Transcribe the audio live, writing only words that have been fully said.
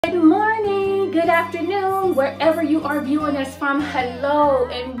Good morning, good afternoon, wherever you are viewing us from. Hello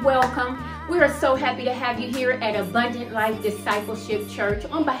and welcome. We are so happy to have you here at Abundant Life Discipleship Church.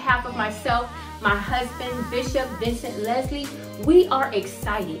 On behalf of myself, my husband, Bishop Vincent Leslie, we are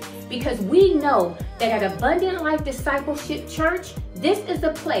excited because we know that at Abundant Life Discipleship Church, this is a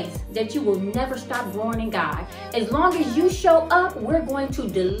place that you will never stop growing in God. As long as you show up, we're going to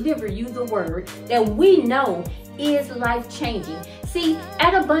deliver you the word that we know is life-changing. See,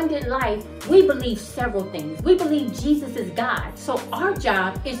 at Abundant Life, we believe several things. We believe Jesus is God. So our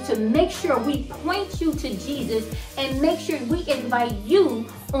job is to make sure we point you to Jesus and make sure we invite you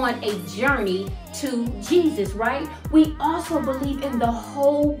on a journey to Jesus, right? We also believe in the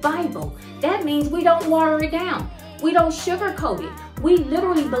whole Bible. That means we don't water it down. We don't sugarcoat it. We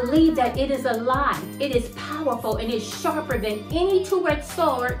literally believe that it is alive, it is powerful, and it's sharper than any two-edged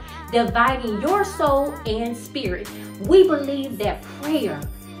sword, dividing your soul and spirit. We believe that prayer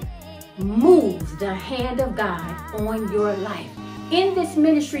moves the hand of God on your life. In this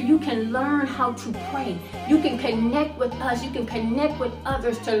ministry, you can learn how to pray. You can connect with us. You can connect with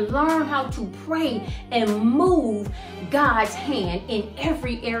others to learn how to pray and move God's hand in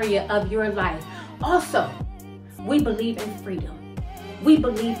every area of your life. Also, we believe in freedom. We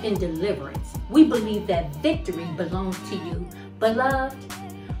believe in deliverance. We believe that victory belongs to you. Beloved,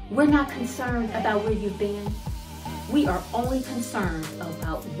 we're not concerned about where you've been. We are only concerned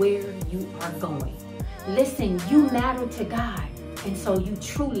about where you are going. Listen, you matter to God, and so you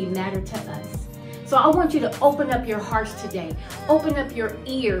truly matter to us. So I want you to open up your hearts today. Open up your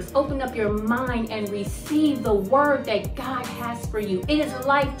ears. Open up your mind and receive the word that God has for you. It is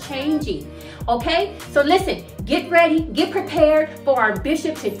life-changing. Okay? So listen, get ready, get prepared for our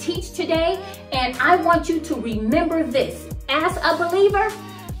bishop to teach today. And I want you to remember this. As a believer,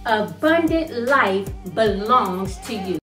 abundant life belongs to you.